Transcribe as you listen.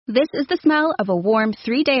This is the smell of a warm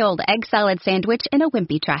 3-day-old egg salad sandwich in a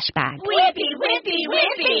wimpy trash bag. Wimpy, wimpy,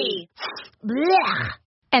 wimpy! Blech.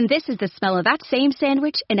 And this is the smell of that same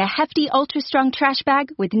sandwich in a hefty, ultra-strong trash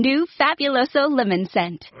bag with new Fabuloso lemon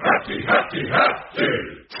scent. Hefty, hefty, hefty!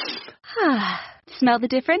 Smell the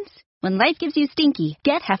difference? When life gives you stinky,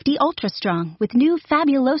 get Hefty Ultra Strong with new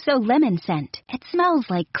Fabuloso lemon scent. It smells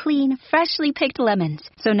like clean, freshly picked lemons.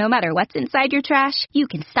 So no matter what's inside your trash, you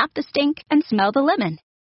can stop the stink and smell the lemon.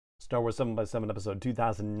 Star Wars 7x7 episode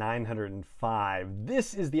 2905.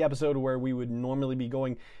 This is the episode where we would normally be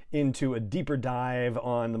going into a deeper dive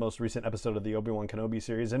on the most recent episode of the Obi-Wan Kenobi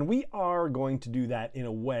series, and we are going to do that in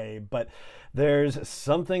a way, but there's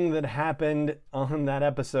something that happened on that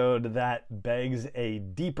episode that begs a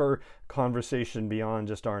deeper conversation beyond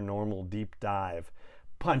just our normal deep dive.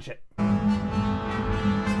 Punch it.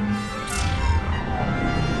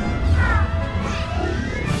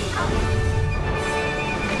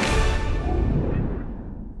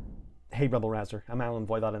 Hey Rebel Rouser, I'm Alan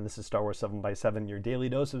Voivod and this is Star Wars 7x7, your daily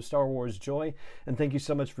dose of Star Wars joy, and thank you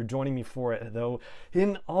so much for joining me for it, though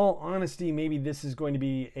in all honesty, maybe this is going to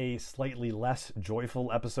be a slightly less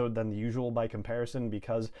joyful episode than the usual by comparison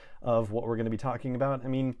because of what we're going to be talking about. I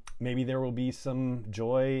mean, maybe there will be some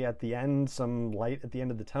joy at the end, some light at the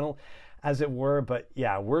end of the tunnel, as it were, but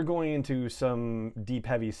yeah, we're going into some deep,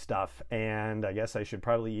 heavy stuff, and I guess I should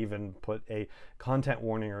probably even put a content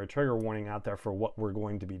warning or a trigger warning out there for what we're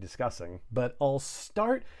going to be discussing. But I'll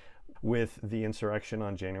start with the insurrection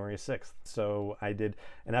on January 6th. So I did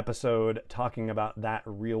an episode talking about that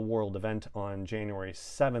real-world event on January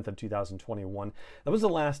 7th of 2021. That was the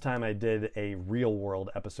last time I did a real-world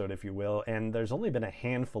episode, if you will, and there's only been a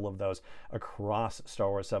handful of those across Star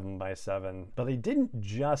Wars 7x7. But I didn't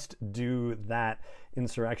just do that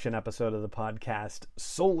insurrection episode of the podcast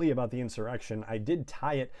solely about the insurrection. I did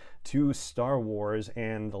tie it to Star Wars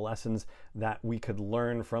and the lessons that we could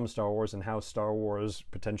learn from Star Wars and how Star Wars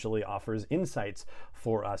potentially offers insights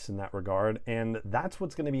for us in that regard. And that's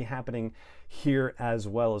what's going to be happening here as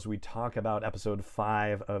well as we talk about episode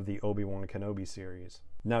 5 of the Obi-Wan Kenobi series.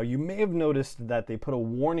 Now, you may have noticed that they put a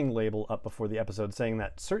warning label up before the episode saying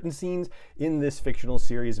that certain scenes in this fictional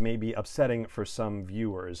series may be upsetting for some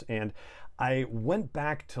viewers. And I went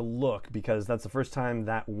back to look because that's the first time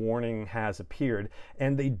that warning has appeared,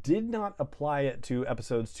 and they did not apply it to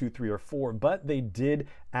episodes 2, 3, or 4, but they did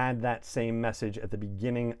add that same message at the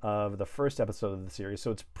beginning of the first episode of the series, so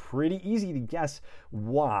it's pretty easy to guess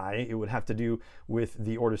why. It would have to do with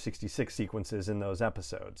the Order 66 sequences in those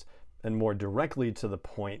episodes. And more directly to the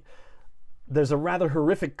point, there's a rather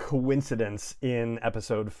horrific coincidence in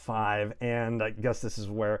episode 5, and I guess this is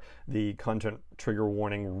where the content trigger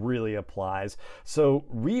warning really applies. So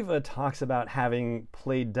Reva talks about having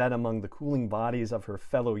played dead among the cooling bodies of her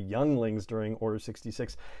fellow younglings during Order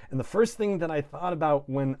 66, and the first thing that I thought about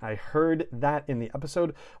when I heard that in the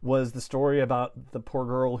episode was the story about the poor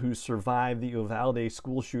girl who survived the Uvalde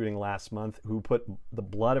school shooting last month, who put the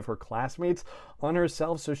blood of her classmates on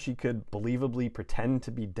herself so she could believably pretend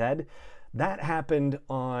to be dead. That happened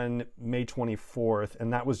on May 24th,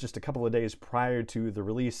 and that was just a couple of days prior to the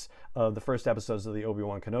release of the first episodes of the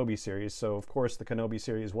Obi-Wan Kenobi series. So, of course, the Kenobi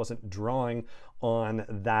series wasn't drawing on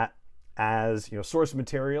that as, source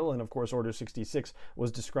material, and of course, Order 66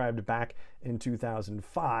 was described back in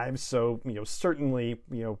 2005. So, certainly,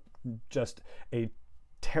 just a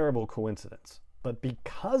terrible coincidence. But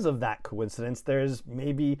because of that coincidence, there's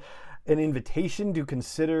maybe an invitation to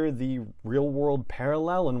consider the real-world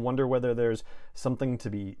parallel and wonder whether there's something to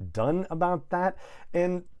be done about that.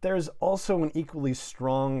 And there's also an equally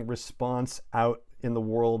strong response out in the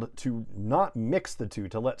world to not mix the two,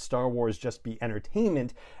 to let Star Wars just be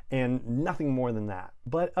entertainment and nothing more than that.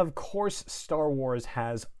 But of course, Star Wars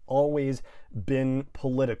has always been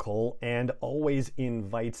political and always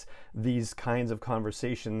invites these kinds of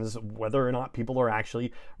conversations, whether or not people are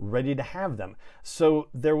actually ready to have them. So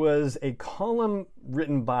there was a column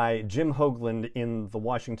written by Jim Hoagland in the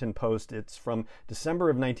Washington Post. It's from December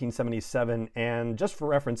of 1977, and just for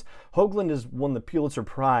reference, Hoagland has won the Pulitzer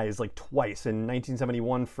Prize like twice, in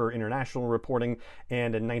 1971 for international reporting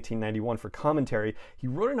and in 1991 for commentary. He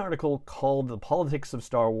wrote an article called The Politics of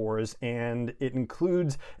Star Wars, and it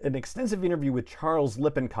includes an extensive interview with Charles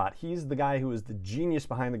Lippincott. He's the guy who was the genius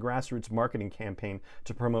behind the grassroots marketing campaign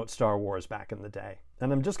to promote Star Wars back in the day.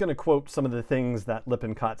 And I'm just going to quote some of the things that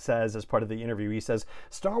Lippincott says as part of the interview. He says,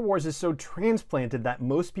 "Star Wars is so transplanted that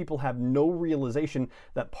most people have no realization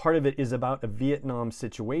that part of it is about a Vietnam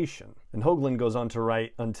situation." And Hoagland goes on to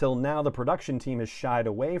write, "Until now, the production team has shied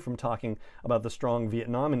away from talking about the strong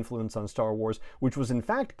Vietnam influence on Star Wars, which was in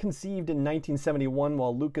fact conceived in 1971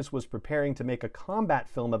 while Lucas was preparing to make a combat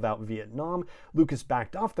film about Vietnam. Lucas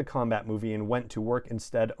backed off the combat movie and went to work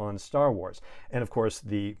instead on Star Wars." And of course,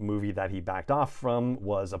 the movie that he backed off from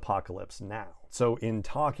was Apocalypse Now. So in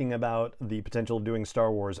talking about the potential of doing Star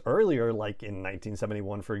Wars earlier, like in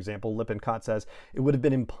 1971, for example, Lippincott says it would have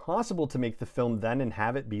been impossible to make the film then and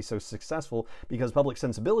have it be so successful because public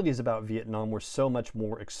sensibilities about Vietnam were so much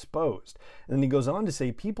more exposed. And then he goes on to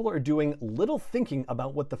say, "People are doing little thinking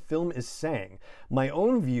about what the film is saying. My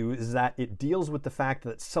own view is that it deals with the fact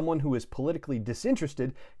that someone who is politically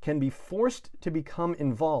disinterested can be forced to become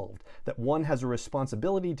involved, that one has a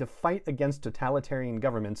responsibility to fight against totalitarian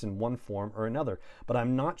governments in one form or another. But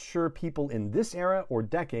I'm not sure people in this era or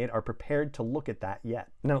decade are prepared to look at that yet."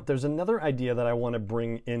 Now, there's another idea that I want to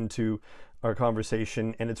bring into our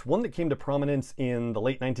conversation, and it's one that came to prominence in the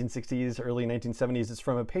late 1960s, early 1970s. It's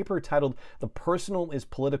from a paper titled "The Personal is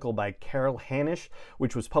Political" by Carol Hanisch,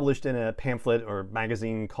 which was published in a pamphlet or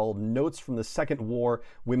magazine called Notes from the Second War,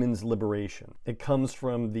 Women's Liberation. It comes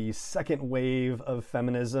from the second wave of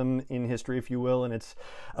feminism in history, if you will, and it's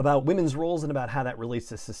about women's roles and about how that relates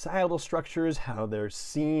to societal structures, how they're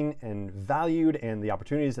seen and valued, and the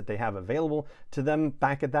opportunities that they have available to them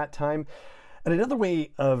back at that time. And another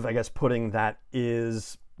way of, I guess, putting that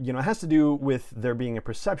is, it has to do with there being a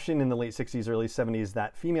perception in the late 60s, early 70s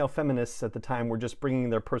that female feminists at the time were just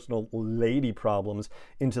bringing their personal lady problems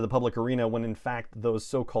into the public arena when in fact those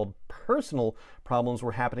so-called personal problems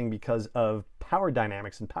were happening because of power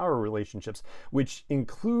dynamics and power relationships, which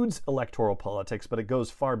includes electoral politics, but it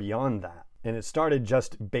goes far beyond that. And it started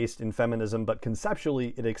just based in feminism, but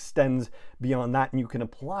conceptually it extends beyond that, and you can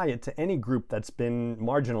apply it to any group that's been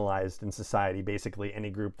marginalized in society, basically any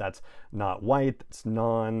group that's not white, that's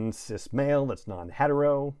non-cis male, that's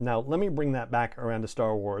non-hetero. Now, let me bring that back around to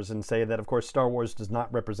Star Wars and say that, of course, Star Wars does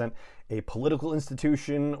not represent a political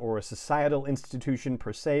institution or a societal institution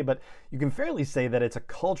per se, but you can fairly say that it's a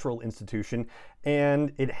cultural institution,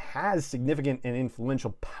 and it has significant and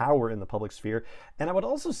influential power in the public sphere. And I would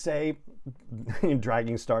also say,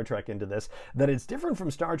 dragging Star Trek into this, that it's different from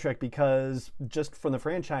Star Trek because just from the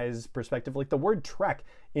franchise perspective, like the word Trek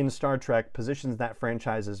in Star Trek positions that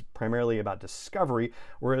franchise as primarily about discovery,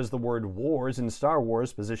 whereas the word wars in Star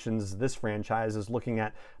Wars positions this franchise as looking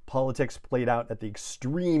at politics played out at the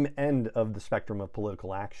extreme end of the spectrum of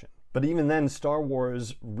political action. But even then, Star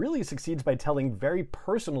Wars really succeeds by telling very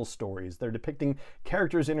personal stories. They're depicting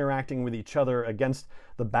characters interacting with each other against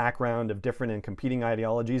the background of different and competing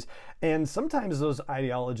ideologies. And sometimes those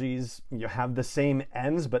ideologies have the same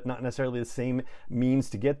ends, but not necessarily the same means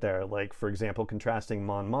to get there. Like, for example, contrasting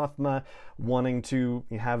Mon Mothma wanting to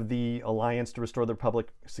have the alliance to restore the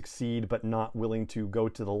Republic succeed, but not willing to go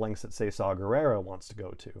to the lengths that, say, Saw Gerrera wants to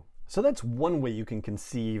go to. So that's one way you can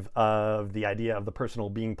conceive of the idea of the personal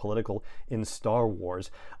being political in Star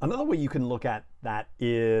Wars. Another way you can look at that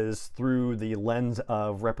is through the lens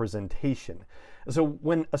of representation. So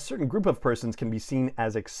when a certain group of persons can be seen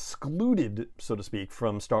as excluded, so to speak,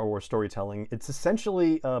 from Star Wars storytelling, it's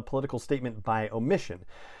essentially a political statement by omission.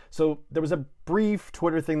 So there was a brief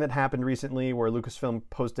Twitter thing that happened recently where Lucasfilm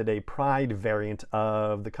posted a Pride variant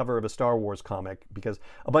of the cover of a Star Wars comic, because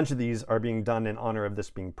a bunch of these are being done in honor of this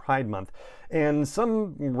being Pride Month. And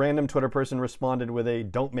some random Twitter person responded with a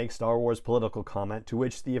 "Don't make Star Wars political" comment, to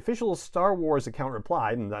which the official Star Wars account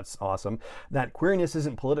replied, and that's awesome, that queerness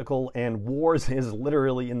isn't political and wars is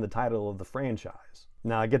literally in the title of the franchise.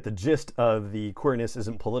 Now, I get the gist of the queerness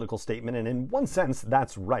isn't political statement, and in one sense,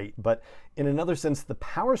 that's right. But in another sense, the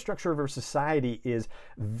power structure of our society is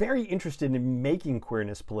very interested in making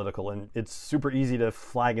queerness political. And it's super easy to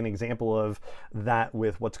flag an example of that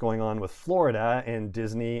with what's going on with Florida and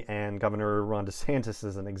Disney, and Governor Ron DeSantis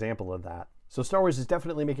is an example of that. So Star Wars is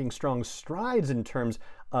definitely making strong strides in terms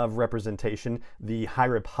of representation. The High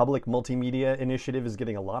Republic Multimedia Initiative is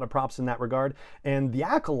getting a lot of props in that regard. And The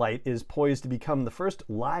Acolyte is poised to become the first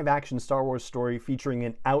live-action Star Wars story featuring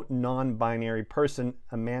an out non-binary person,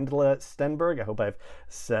 Amandla Stenberg. I hope I've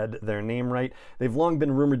said their name right. They've long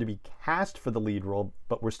been rumored to be cast for the lead role,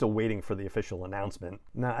 but we're still waiting for the official announcement.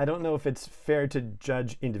 Now, I don't know if it's fair to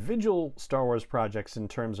judge individual Star Wars projects in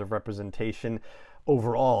terms of representation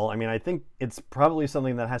overall. I mean, I think it's probably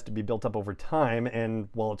something that has to be built up over time, and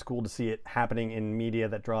while it's cool to see it happening in media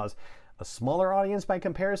that draws a smaller audience by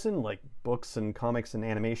comparison, like books and comics and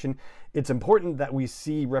animation, it's important that we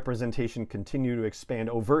see representation continue to expand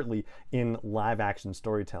overtly in live action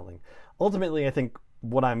storytelling. Ultimately, I think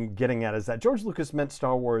what I'm getting at is that George Lucas meant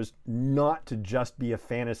Star Wars not to just be a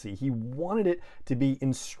fantasy. He wanted it to be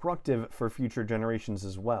instructive for future generations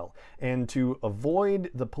as well. And to avoid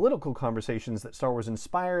the political conversations that Star Wars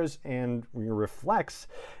inspires and reflects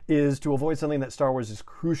is to avoid something that Star Wars is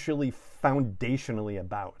crucially foundationally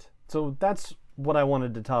about. So that's what I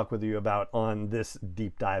wanted to talk with you about on this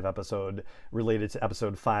deep dive episode related to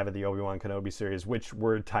episode 5 of the Obi-Wan Kenobi series, which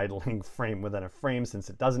we're titling Frame Within a Frame since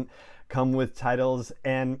it doesn't come with titles.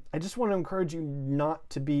 And I just want to encourage you not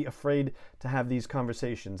to be afraid to have these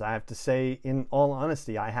conversations. I have to say, in all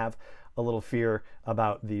honesty, I have a little fear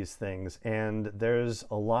about these things, and there's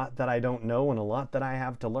a lot that I don't know and a lot that I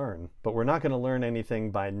have to learn. But we're not going to learn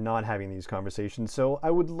anything by not having these conversations, so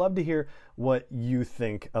I would love to hear what you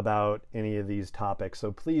think about any of these topics.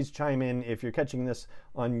 So please chime in. If you're catching this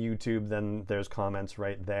on YouTube, then there's comments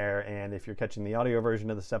right there, and if you're catching the audio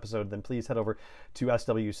version of this episode, then please head over to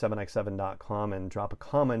sw7x7.com and drop a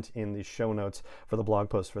comment in the show notes for the blog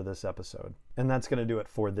post for this episode. And that's going to do it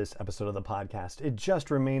for this episode of the podcast. It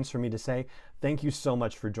just remains for me to say thank you so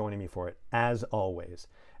much for joining me for it, as always.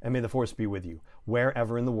 And may the Force be with you,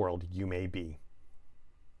 wherever in the world you may be.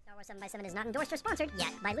 Star Wars 7x7 is not endorsed or sponsored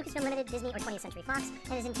yet by Lucasfilm Limited, Disney, or 20th Century Fox,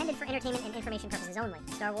 and is intended for entertainment and information purposes only.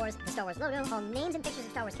 Star Wars, the Star Wars logo, all names and pictures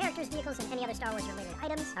of Star Wars characters, vehicles, and any other Star Wars-related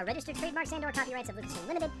items are registered trademarks and/or copyrights of Lucasfilm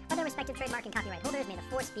Limited, or their respective trademark and copyright holders. May the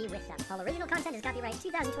Force be with them. All original content is copyright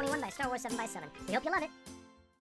 2021 by Star Wars 7x7. We hope you love it.